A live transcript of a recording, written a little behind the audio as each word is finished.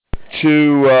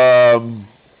to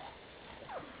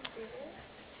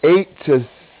 8 to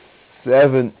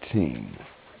 17.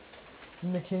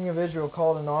 Then the king of Israel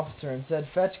called an officer and said,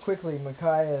 "Fetch quickly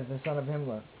Micaiah the son of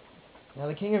Imlah." Now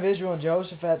the king of Israel and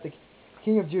Jehoshaphat the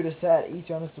king of Judah sat each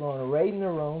on his throne, arrayed in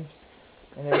their robes,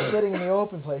 and they were sitting in the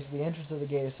open place at the entrance of the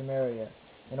gate of Samaria.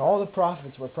 And all the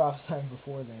prophets were prophesying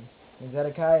before them. And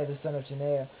Zedekiah the son of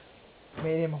Chenaanah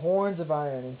made him horns of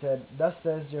iron, and said, "Thus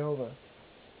says Jehovah,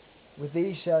 with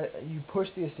these shall you push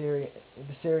the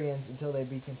Syrians until they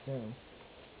be consumed."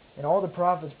 And all the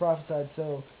prophets prophesied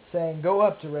so, saying, "Go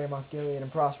up to Ramoth Gilead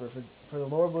and prosper, for the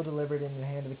Lord will deliver it into the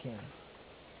hand of the king."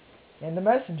 And the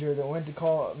messenger that went to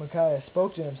call Micaiah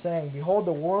spoke to him, saying, "Behold,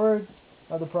 the words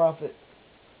of the prophets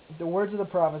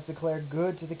declare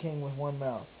good to the king with one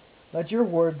mouth. Let your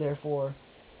word, therefore,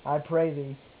 I pray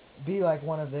thee, be like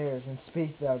one of theirs, and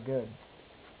speak thou good."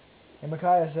 And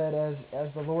Micaiah said,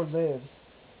 As the Lord lives,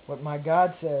 what my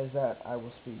God says, that I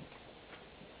will speak."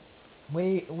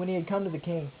 When he had come to the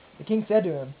king said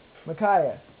to him,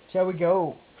 "Micaiah, shall we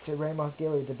go to Ramoth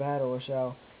Gilead to battle, or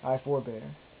shall I forbear?"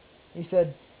 He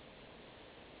said,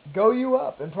 "Go you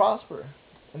up and prosper,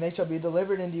 and they shall be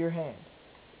delivered into your hand."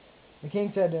 The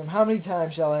king said to him, "How many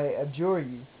times shall I adjure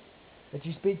you that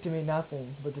you speak to me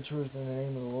nothing but the truth in the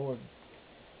name of the Lord?"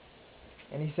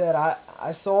 And he said,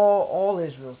 I saw all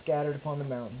Israel scattered upon the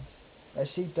mountains, as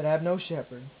sheep that have no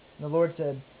shepherd. And the Lord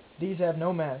said, "These have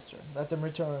no master. Let them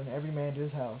return, every man to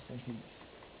his house, in peace."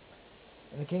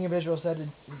 And the king of Israel said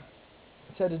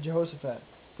to Jehoshaphat,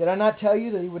 "Did I not tell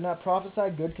you that he would not prophesy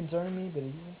good concerning me, but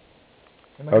evil?"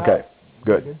 Okay,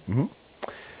 good. Mm-hmm.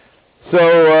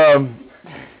 So,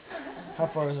 how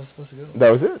far is this supposed to go?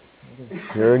 That was it. Okay.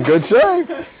 You're in good shape.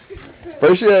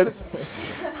 Appreciate it.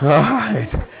 All right.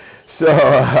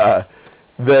 So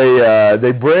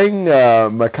they bring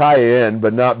Micaiah in,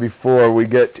 but not before we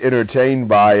get entertained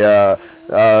by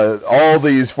all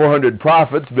these 400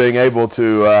 prophets being able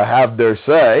to have their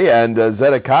say, and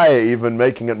Zedekiah even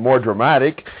making it more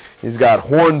dramatic. He's got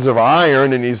horns of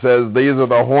iron, and he says, "These are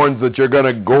the horns that you're going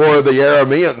to gore the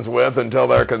Arameans with until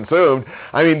they're consumed."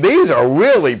 I mean, these are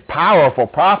really powerful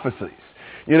prophecies.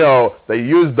 You know, they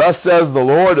use "Thus says the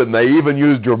Lord," and they even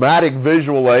use dramatic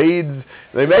visual aids.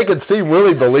 They make it seem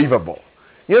really believable.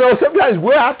 You know, sometimes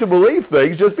we have to believe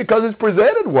things just because it's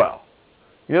presented well.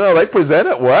 You know, they present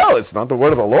it well. It's not the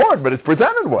word of the Lord, but it's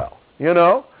presented well. You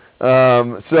know,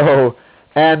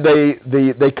 and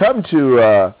they come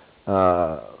to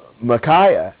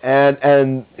Micaiah,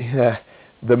 and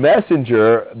the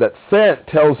messenger that sent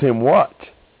tells him what?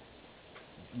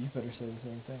 You better say the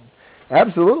same thing.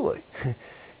 Absolutely.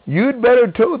 You'd better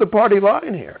toe the party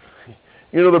line here.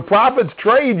 You know, the prophet's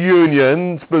trade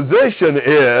union's position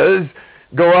is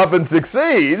go up and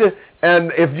succeed,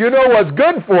 and if you know what's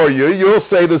good for you, you'll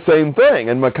say the same thing.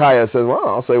 And Micaiah says, "Well,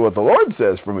 I'll say what the Lord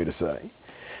says for me to say."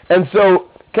 And so,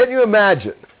 can you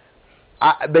imagine?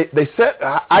 I'm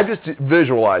just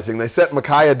visualizing. They set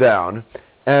Micaiah down,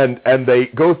 and they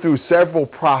go through several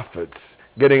prophets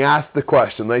getting asked the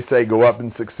question. They say, "Go up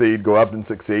and succeed, go up and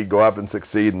succeed, go up and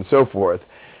succeed," and so forth.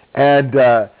 And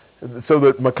so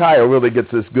that Micaiah really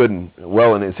gets this good and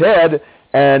well in his head,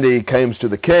 and he comes to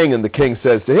the king, and the king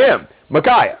says to him,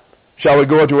 "Micaiah, shall we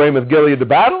go to Ramoth Gilead to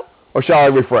battle, or shall I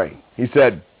refrain?" He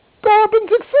said, "Go up and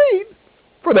succeed,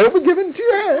 for they will be given to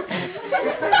your hand."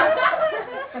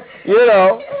 You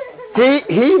know,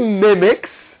 he mimics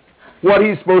what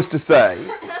he's supposed to say.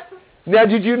 Now,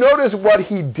 did you notice what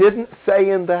he didn't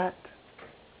say in that?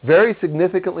 Very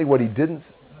significantly, what he didn't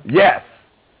say. Yes,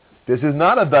 this is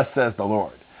not a "Thus says the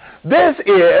Lord." This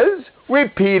is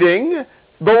repeating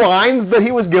the lines that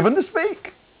he was given to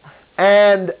speak.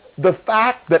 And the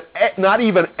fact that not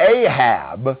even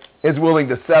Ahab is willing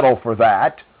to settle for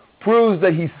that proves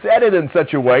that he said it in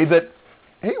such a way that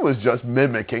he was just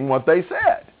mimicking what they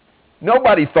said.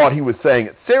 Nobody thought he was saying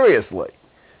it seriously.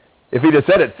 If he'd have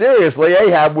said it seriously,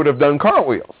 Ahab would have done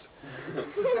cartwheels.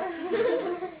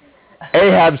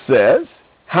 Ahab says,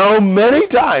 "How many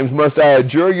times must I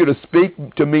adjure you to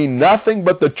speak to me nothing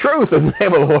but the truth in the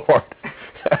name of the Lord?"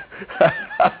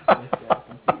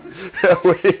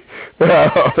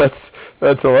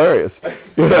 That's hilarious.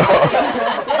 You know,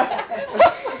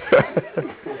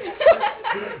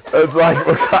 it's like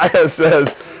Micaiah says.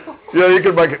 You know, you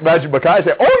can imagine Micaiah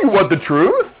say, "Oh, you want the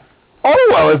truth? Oh,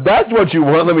 well, if that's what you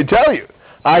want, let me tell you.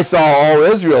 I saw all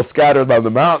Israel scattered on the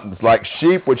mountains like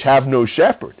sheep which have no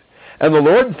shepherd. And the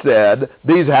Lord said,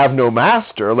 these have no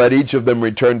master. Let each of them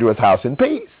return to his house in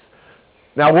peace."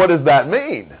 Now, what does that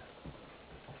mean?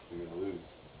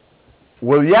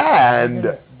 Well, yeah, and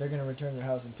they're going to return to their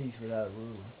house in peace without a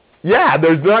ruler. Yeah,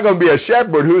 there's not going to be a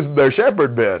shepherd. Who's their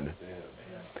shepherd been?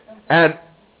 And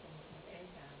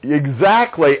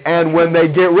exactly, and when they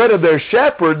get rid of their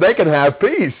shepherd, they can have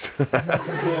peace.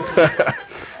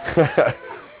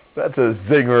 That's a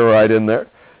zinger right in there.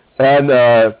 And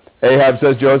Ahab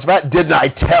says, Jehoshaphat, didn't I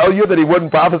tell you that he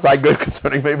wouldn't prophesy good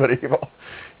concerning me but evil?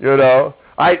 You know,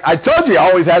 I told you he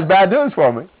always has bad news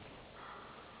for me.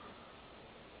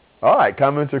 All right,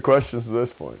 comments or questions to this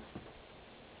point?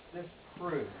 This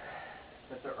proves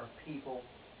that there are people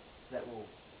that will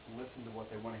listen to what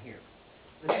they want to hear.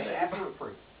 This is absolute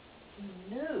proof. He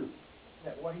knew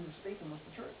that what he was speaking was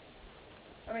the truth.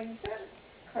 I mean, he said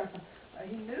it.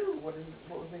 He knew what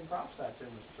was being prophesied to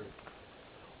him was the truth.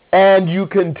 And you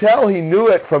can tell he knew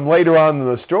it from later on in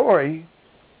the story.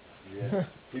 Yeah.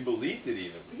 He believed it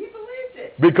even. He believed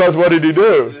it. Because what did he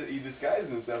do? He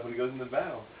disguises himself when he goes into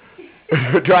battle.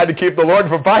 Tried to keep the Lord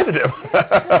from finding him.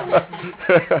 How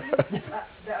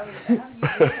do you deal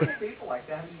with people like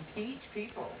that? How do you teach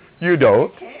people? You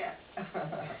don't. You can't.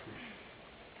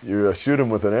 You shoot him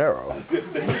with an arrow.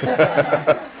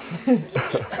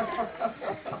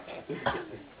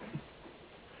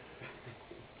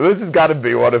 This has got to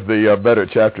be one of the better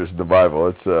chapters in the Bible.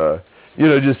 It's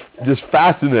just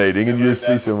fascinating, and you just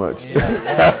see so much.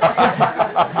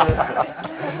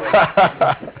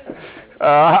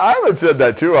 I haven't said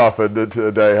that too often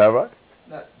today, have I?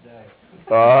 Not today.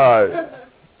 All right.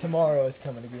 Tomorrow is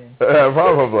coming again.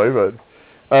 Probably, but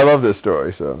I love this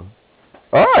story. So,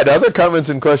 all right. Other comments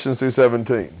and questions through 17.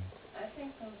 I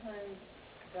think sometimes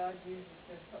God uses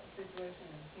this situation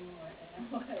in humor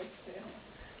and ways too.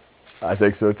 I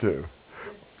think so too.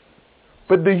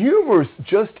 But the humor's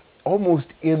just almost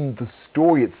in the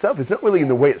story itself. It's not really in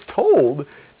the way it's told.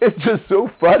 It's just so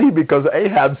funny because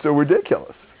Ahab's so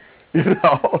ridiculous. You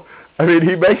know? I mean,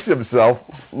 he makes himself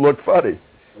look funny.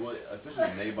 Well,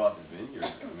 especially Naboth's vineyard.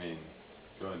 I mean,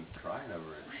 going crying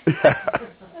over it. Yeah.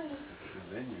 The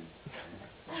vineyard.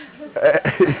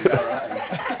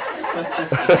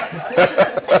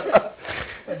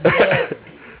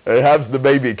 Ahab's the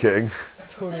baby king.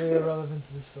 Totally irrelevant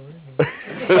to the story.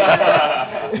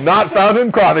 Not found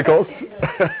in Chronicles.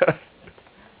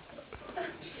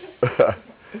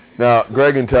 Now,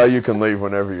 Greg and Tal, you can leave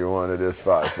whenever you want. It is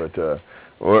 5, but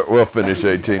we'll finish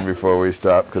 18 before we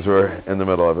stop because we're in the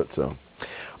middle of it. So,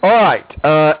 all right,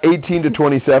 18 to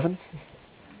 27.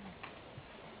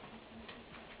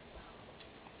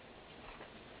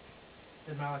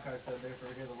 Then Malachi said,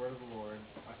 therefore hear the word of the Lord.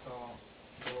 I saw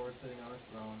the Lord sitting on his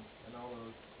throne, and all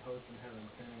those hosts in heaven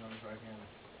standing on his right hand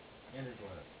and his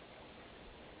left.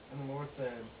 And the Lord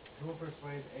said, who will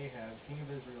persuade Ahab, king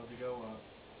of Israel, to go up,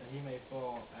 that he may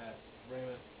fall at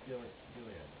Ramoth Gilead?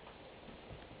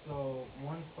 So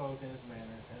one spoke in his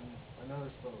manner, and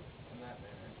another spoke in that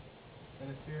manner.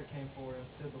 Then his spirit came forward and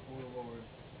stood before the Lord,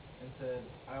 and said,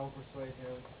 I will persuade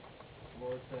him. The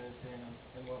Lord said to him,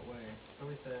 in what way? So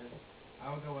he said,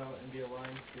 I will go out and be a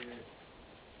lying spirit,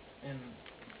 and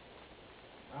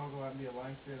I will go out and be a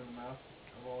lying spirit in the mouth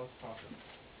of all his prophets.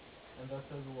 And thus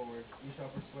says the Lord, you shall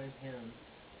persuade him,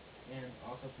 and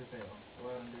also prevail.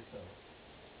 Go out and do so.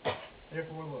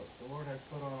 Therefore look, the Lord has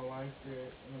put on a lying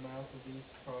spirit in the mouth of these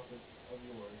prophets of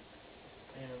yours,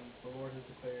 and the Lord has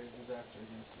declared disaster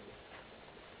against you.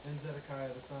 Then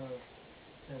Zedekiah the son of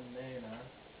Chenaanah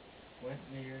went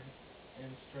near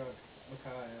and struck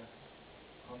Micaiah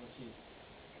on the cheek,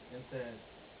 and said,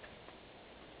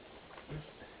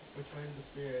 which way did the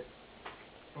Spirit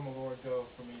from the Lord go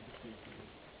for me to speak to you?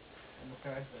 And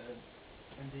Micaiah said,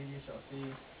 indeed you shall see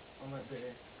on that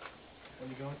day when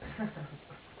you go into...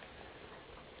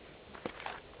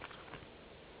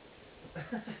 You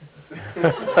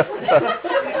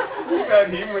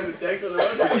found humor in the text of the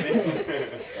Bible.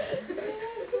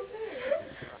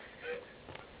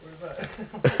 Where's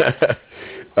that?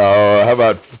 Oh, how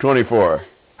about 24?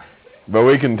 But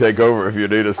we can take over if you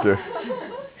need us to.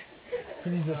 He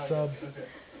needs a sub.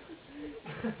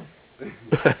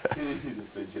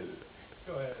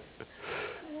 Go ahead.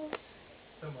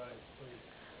 Somebody, please.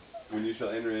 When you shall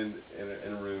enter in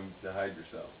a room to hide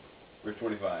yourself. Verse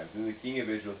 25. Then the king of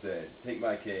Israel said, take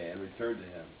Micaiah and return to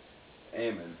him,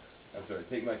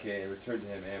 take Micaiah and return to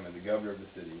him Ammon, the governor of the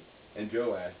city, and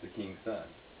Joash, the king's son,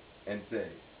 and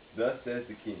say, thus says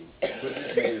the king, put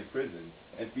this man in prison,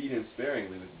 and feed him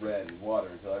sparingly with bread and water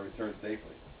until I return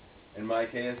safely. And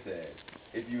Micaiah said,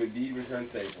 if you indeed return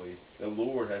safely, the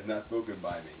Lord has not spoken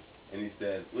by me. And he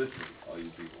said, listen, all you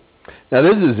people. Now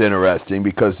this is interesting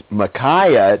because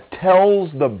Micaiah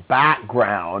tells the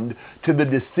background to the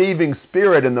deceiving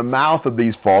spirit in the mouth of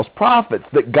these false prophets,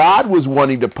 that God was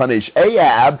wanting to punish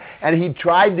Ahab, and he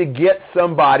tried to get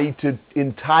somebody to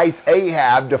entice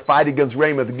Ahab to fight against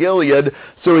Ramoth Gilead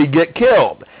so he'd get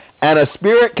killed. And a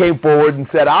spirit came forward and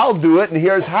said, I'll do it, and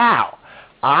here's how.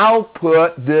 I'll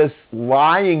put this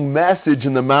lying message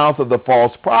in the mouth of the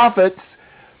false prophets,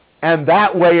 and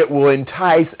that way it will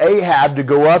entice Ahab to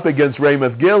go up against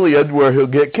Ramoth Gilead where he'll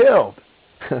get killed.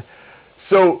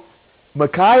 So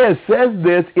Micaiah says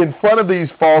this in front of these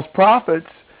false prophets.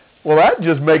 Well, that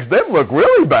just makes them look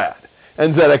really bad.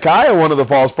 And Zedekiah, one of the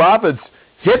false prophets,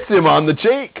 hits him on the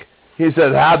cheek. He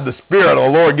says, how'd the Spirit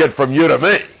of the Lord get from you to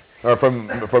me? Or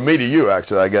from me to you,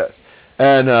 actually, I guess.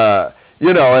 And,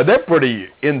 and they're pretty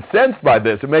incensed by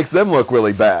this. It makes them look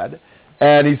really bad.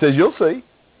 And he says, you'll see.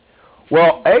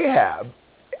 Well, Ahab,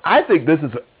 I think this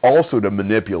is also to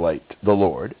manipulate the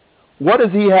Lord. What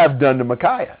does he have done to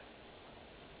Micaiah?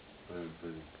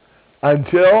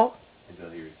 Until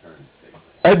he returns safely.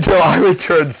 Until I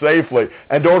return safely.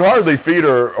 And don't hardly feed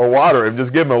or water him.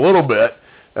 Just give him a little bit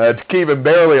to keep him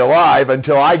barely alive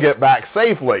until I get back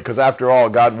safely. Because after all,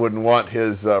 God wouldn't want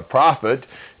his prophet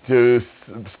to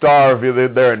starve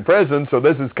there in prison. So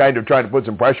this is kind of trying to put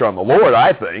some pressure on the Lord,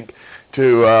 I think,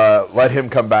 to let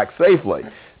him come back safely.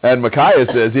 And Micaiah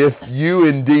says, if you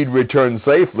indeed return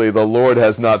safely, the Lord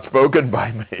has not spoken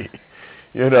by me.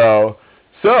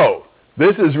 So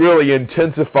this is really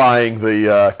intensifying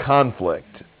the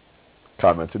conflict.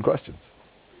 Comments and questions?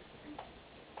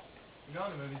 In the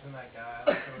movies, when that guy,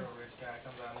 like the real rich guy,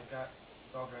 comes out and he's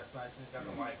all dressed nice and he's got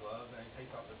the white gloves and he takes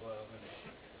off the glove and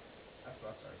that's what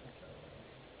I started thinking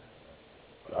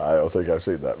of. I don't think I've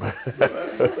seen that.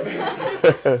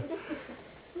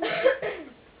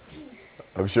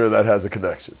 I'm sure that has a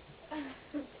connection.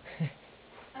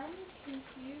 I'm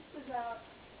confused about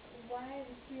why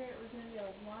the Spirit was going to be a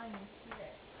lying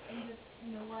spirit. And just,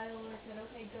 why the Lord said,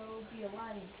 okay, go be a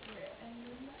lying spirit. And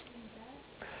wouldn't that be that?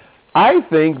 I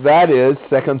think that is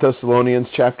 2 Thessalonians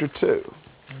chapter 2.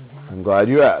 I'm glad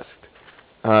you asked.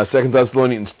 2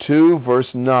 Thessalonians 2, verse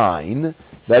 9.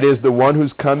 That is, the one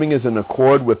whose coming is in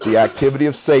accord with the activity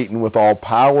of Satan, with all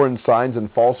power and signs and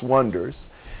false wonders,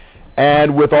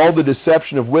 and with all the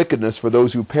deception of wickedness for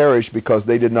those who perish because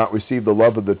they did not receive the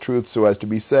love of the truth so as to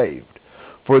be saved.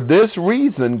 For this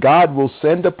reason, God will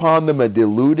send upon them a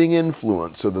deluding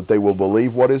influence so that they will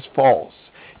believe what is false,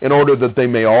 in order that they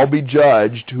may all be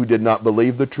judged who did not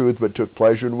believe the truth but took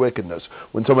pleasure in wickedness.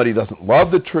 When somebody doesn't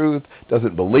love the truth,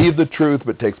 doesn't believe the truth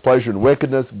but takes pleasure in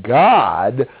wickedness,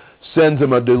 God sends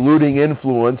them a deluding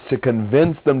influence to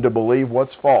convince them to believe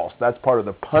what's false. That's part of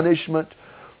the punishment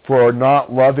for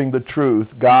not loving the truth.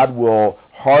 God will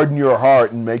harden your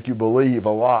heart and make you believe a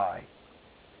lie.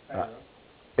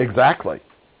 Exactly.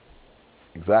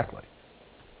 When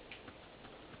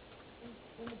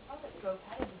the prophets spoke,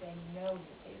 how did they know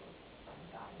that they were from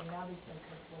God? I mean, obviously,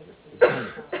 because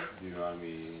later.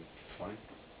 Deuteronomy 20?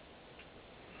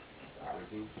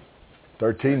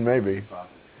 13 maybe.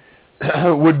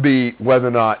 Would be whether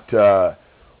or not the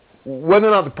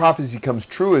prophecy comes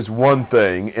true is one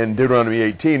thing in Deuteronomy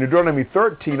 18. Deuteronomy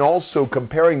 13 also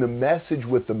comparing the message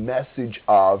with the message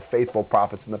of faithful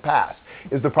prophets in the past.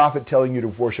 Is the prophet telling you to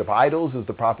worship idols? Is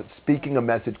the prophet speaking a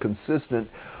message consistent?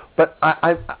 But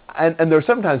and there are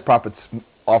sometimes prophets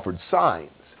offered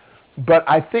signs. But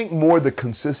I think more the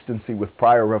consistency with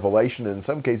prior revelation, and in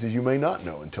some cases you may not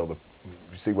know until you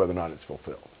see whether or not it's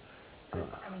fulfilled. I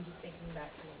mean, just thinking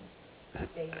back to when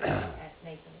David asked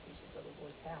Nathan if he should go to the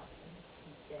Lord's house, and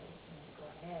he said, go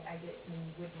ahead.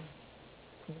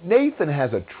 Nathan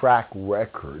has a track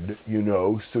record,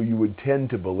 so you would tend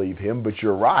to believe him. But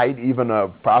you're right, even a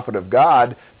prophet of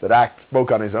God that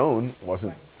spoke on his own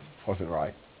wasn't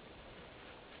right.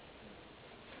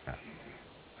 Yeah.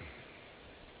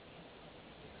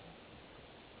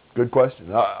 Good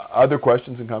question. Other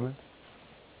questions and comments?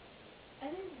 I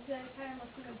think Zedekiah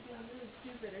must have been feeling really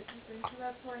stupid or something, so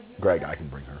that's why he... Greg, I can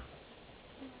bring her.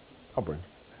 I'll bring her.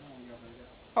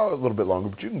 Oh, a little bit longer,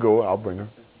 but you can go. I'll bring her.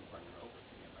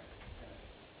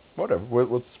 Whatever.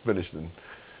 Let's finish in,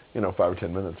 5 or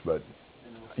 10 minutes. But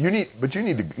you need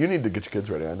to get your kids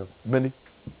ready. I know. Mindy.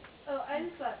 Oh, I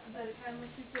just thought Zedekiah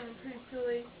must be feeling pretty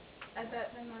silly at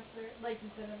that time after, like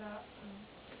you said about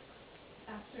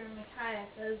after Micaiah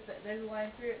says that there's a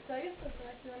lying spirit. So I guess that's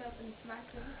why he went up and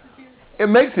smacked him. It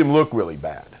makes him look really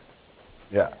bad.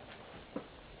 Yeah.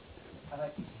 I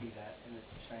think you see that, and it's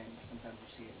a shame. Sometimes you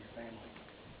see it in your family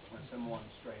when someone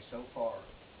strays so far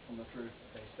from the truth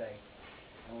that they say,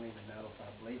 I don't even know if I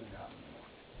believe in God anymore.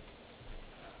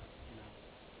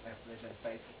 After they've been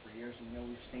faithful for years, and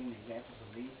we've seen examples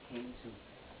of these kings who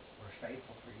were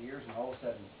faithful for years, and all of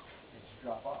a sudden they just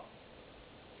drop off.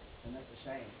 And that's a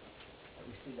shame. But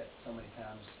we see that so many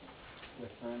times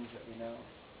with friends that we know,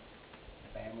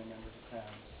 family members at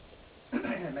times.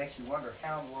 And it makes you wonder,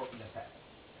 how in the world can this happen?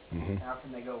 Mm-hmm. How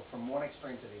can they go from one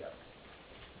extreme to the other?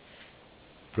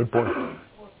 Good point.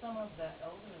 Well, some of the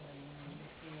elderly, you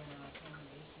see in our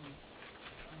congregations,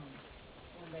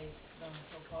 when they've gone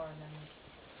so far, and then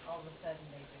all of a sudden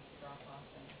they just drop off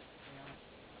and they don't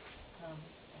come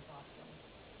as often.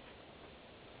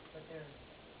 But there's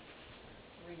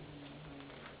reason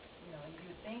behind it. And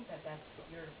you would think that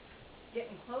you're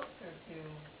getting closer to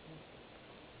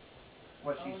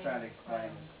What she's owning trying to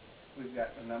explain homes. is we've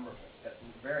got a number that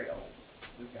very old.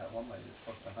 We've got one lady that's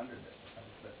close to 100 that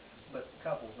comes, but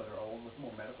couples that are old with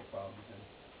more medical problems,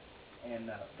 and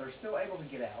they're still able to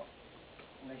get out,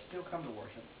 and they still come to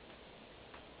worship.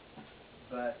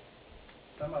 But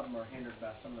some of them are hindered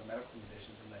by some of the medical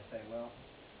conditions, and they say, well,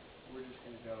 we're just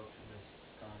going to go to this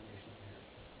congregation here.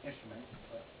 Instrument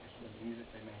music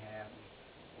they may have is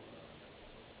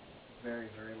very,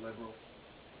 very liberal,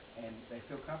 and they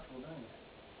feel comfortable doing that.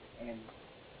 And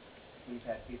we've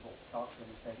had people talk to them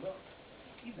and say, look,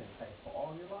 you've been faithful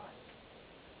all your life.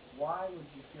 Why would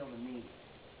you feel the need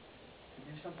to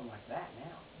do something like that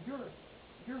now?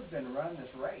 You've been running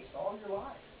this race all your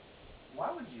life.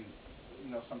 Why would you?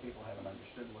 Some people haven't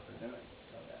understood what they're doing.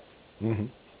 Mm-hmm.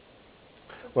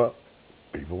 Well,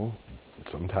 people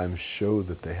sometimes show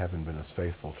that they haven't been as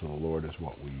faithful to the Lord as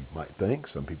what we might think.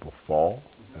 Some people fall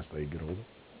as they get older.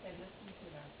 They listen to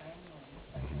their family.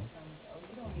 Like they come and say, oh,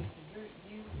 you don't need to.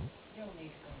 You don't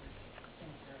need to go to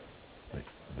church.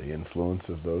 The influence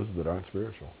of those that aren't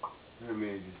spiritual. I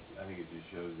think it just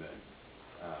shows that.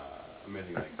 I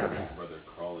think like Brother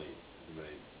Crawley,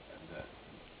 somebody that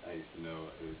I used to know,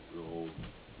 who was real old,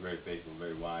 very faithful,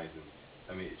 very wise,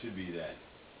 and it should be that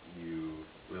you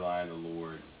rely on the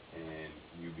Lord and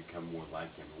you become more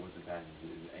like Him. And what's the passage?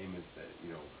 Is Amos that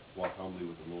walk humbly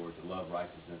with the Lord, to love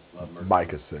righteousness, love mercy.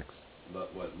 Micah 6.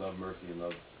 Love mercy and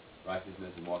love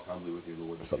righteousness, and walk humbly with your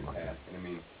Lord. Something like that.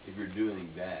 And if you're doing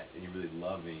that and you're really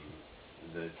loving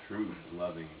the truth,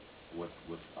 loving what's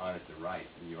honest and right,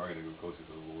 then you are going to go closer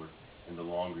to the Lord. And the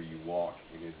longer you walk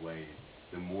in His ways,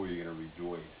 the more you're going to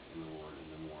rejoice in the Lord, and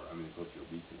the more the closer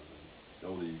you'll be to Him. And the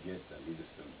older you get, the more.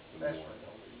 Especially the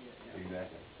older you get.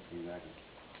 Yeah. Exactly.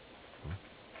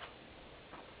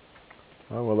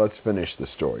 Well, let's finish the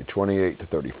story. 28 to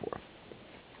 34.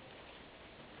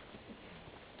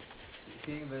 The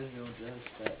king of Israel and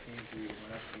Jehoshaphat, king of Judah,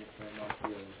 went up against Ramoth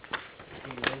Gilead. The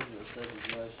king of Israel said to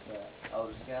Jehoshaphat, I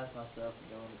will disguise myself and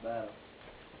go into battle.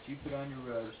 But you put on your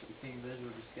robes. So the king of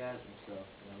Israel disguised himself,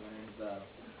 and I went into battle.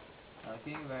 Now the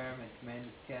king of Aram had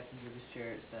commanded the captains of his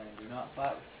chariots, saying, do not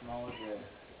fight with the small or great,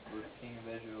 but with the king of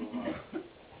Israel alone.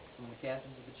 So when the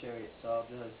captains of the chariots saw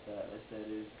Jehoshaphat, they said,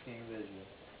 it is the king of Israel.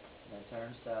 And they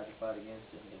turned aside to fight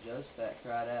against him. But Jehoshaphat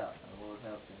cried out, and the Lord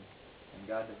helped him, and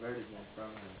God diverted them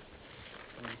from him.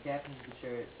 When the captains of the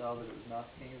chariots saw that it was not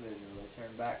the king of Israel, they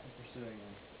turned back from pursuing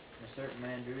him. And a certain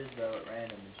man drew his bow at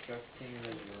random and struck the king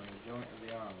of Israel in the joint of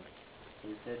the armor. So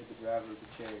he said to the driver of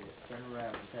the chariot, turn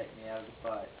around and take me out of the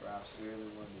fight, for I am severely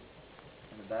wounded.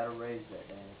 And the battle raged that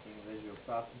day, and the king of Israel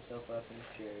propped himself up in his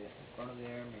chariot in front of the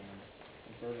Arameans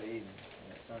until the evening,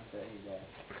 and at sunset he died.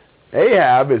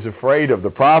 Ahab is afraid of the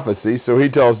prophecy, so he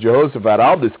tells Jehoshaphat,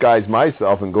 I'll disguise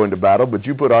myself and go into battle, but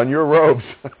you put on your robes.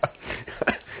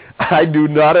 I do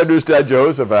not understand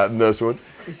Jehoshaphat in this one.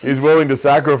 He's willing to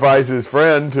sacrifice his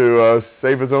friend to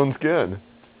save his own skin.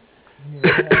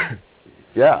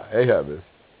 Yeah, Ahab is.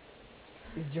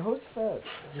 Is Jehoshaphat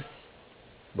just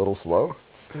A little slow?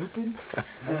 stupid?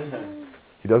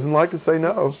 He doesn't like to say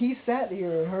no. He sat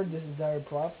here and heard this entire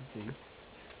prophecy.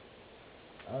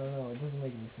 I don't know. It doesn't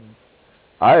make any sense.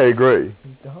 I agree.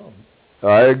 He's dumb.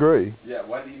 I agree. Yeah,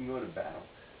 why did he even go to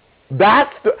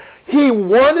battle? He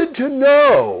wanted to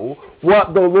know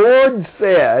what the Lord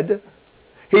said.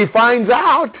 He finds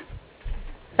out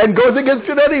and goes against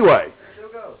it anyway. Still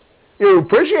goes. You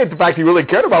appreciate the fact he really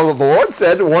cared about what the Lord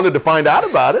said and wanted to find out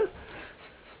about it.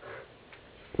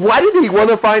 Why did he want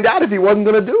to find out if he wasn't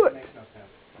going to do it? Makes no sense.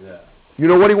 Yeah. You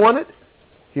know what he wanted?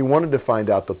 He wanted to find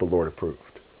out that the Lord approved.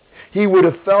 He would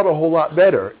have felt a whole lot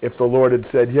better if the Lord had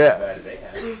said yes.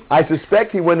 I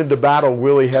suspect he went into battle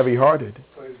really heavy-hearted.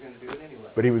 So he was going to do it anyway.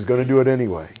 But he was going to do it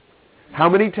anyway. How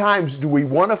many times do we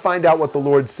want to find out what the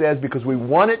Lord says because we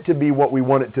want it to be what we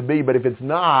want it to be, but if it's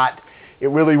not, it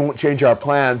really won't change our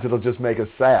plans. It'll just make us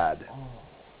sad.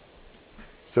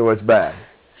 So it's bad.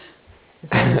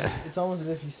 It's almost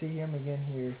as if you see him again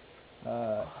here.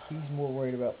 He's more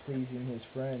worried about pleasing his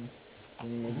friend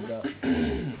than he is about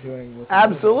doing what.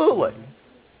 Absolutely.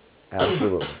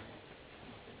 Absolutely.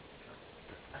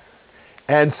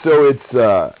 And so it's,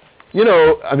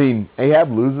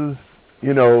 Ahab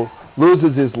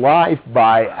loses his life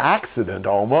by accident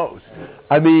almost.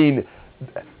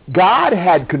 God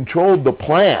had controlled the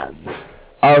plans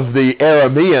of the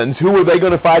Arameans, who were they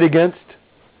going to fight against?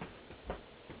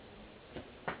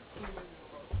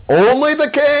 Only the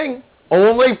king.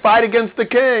 Only fight against the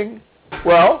king.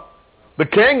 Well, the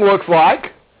king looks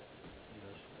like.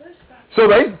 So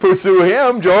they pursue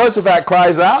him. Jehoshaphat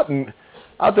cries out, and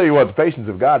I'll tell you what, the patience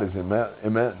of God is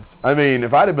immense. I mean,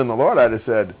 if I'd have been the Lord, I'd have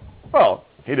said, well,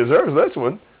 he deserves this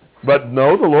one. But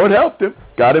no, the Lord helped him.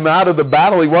 Got him out of the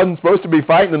battle he wasn't supposed to be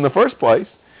fighting in the first place.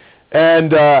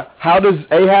 And how does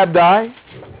Ahab die?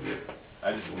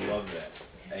 I just love that.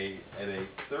 And a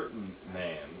certain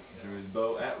man drew his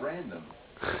bow at random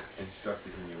and struck the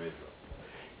king of Israel.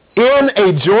 In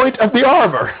a joint of the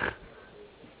armor.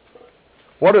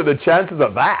 What are the chances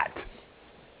of that?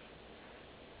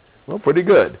 Well, pretty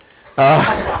good.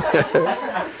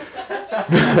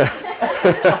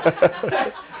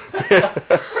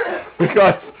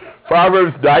 Because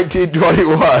Proverbs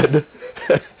 19:21,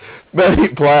 many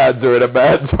plans are in a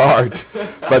man's heart,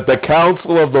 but the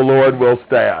counsel of the Lord will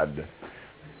stand.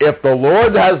 If the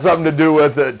Lord has something to do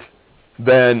with it,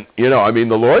 then,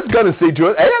 the Lord's going to see to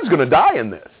it. Ahab's going to die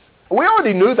in this. We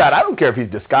already knew that. I don't care if he's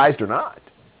disguised or not.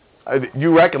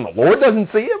 You reckon the Lord doesn't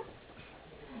see him?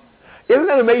 Isn't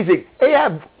that amazing?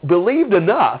 Ahab believed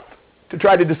enough to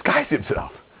try to disguise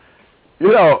himself.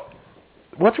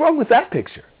 What's wrong with that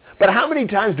picture? But how many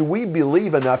times do we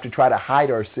believe enough to try to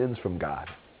hide our sins from God?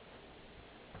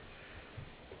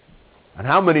 And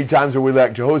how many times are we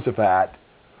like Jehoshaphat,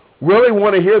 really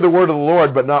want to hear the word of the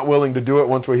Lord, but not willing to do it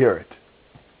once we hear it?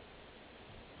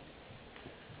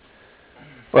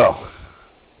 Well,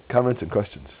 comments and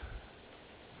questions?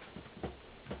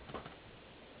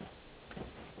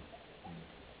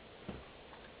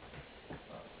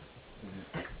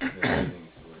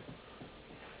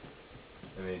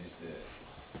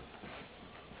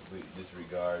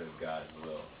 Disregard of God's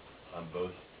will on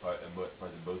both parts of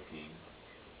both teams,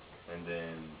 and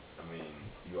then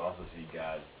you also see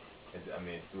God's.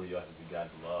 You also see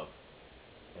God's love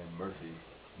and mercy.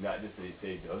 Not just that He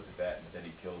saved Jehoshaphat, but that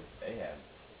He killed Ahab.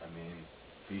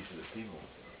 Peace for the people.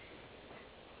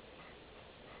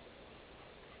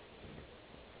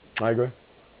 I agree.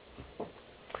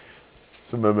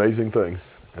 Some amazing things,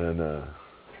 and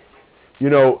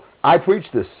I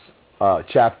preached this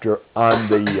chapter on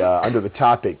the under the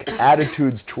topic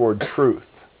attitudes toward truth.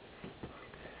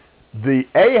 The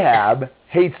Ahab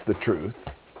hates the truth.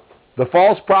 The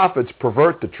false prophets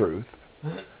pervert the truth.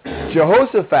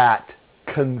 Jehoshaphat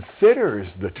considers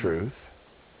the truth,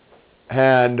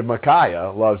 and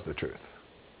Micaiah loves the truth.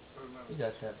 You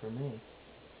got that for me.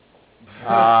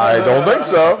 I don't think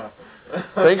so.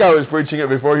 I think I was preaching it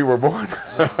before you were born,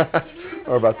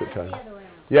 or about the time.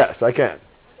 Yes, I can.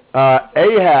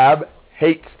 Ahab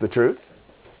hates the truth.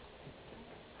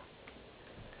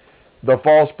 The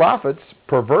false prophets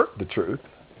pervert the truth.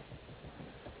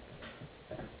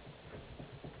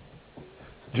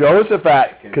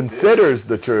 Jehoshaphat considers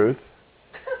the truth.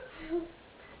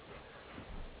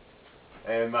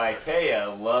 And Micaiah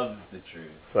loves the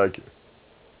truth. Thank you.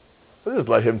 I'll just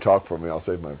let him talk for me. I'll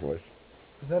save my voice.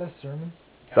 Is that a sermon?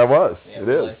 That was. Yeah, it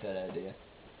we is. like that idea.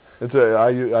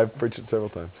 I've preached it several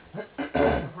times.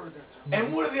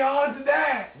 And what are the odds of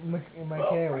that?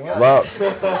 Micaiah what? Love.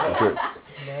 The truth.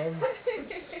 Love?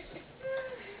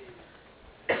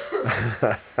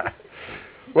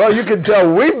 Well, you can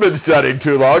tell we've been studying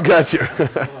too long, can't you?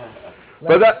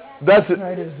 But that's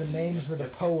Tonight is the names for the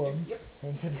poem,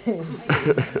 and today.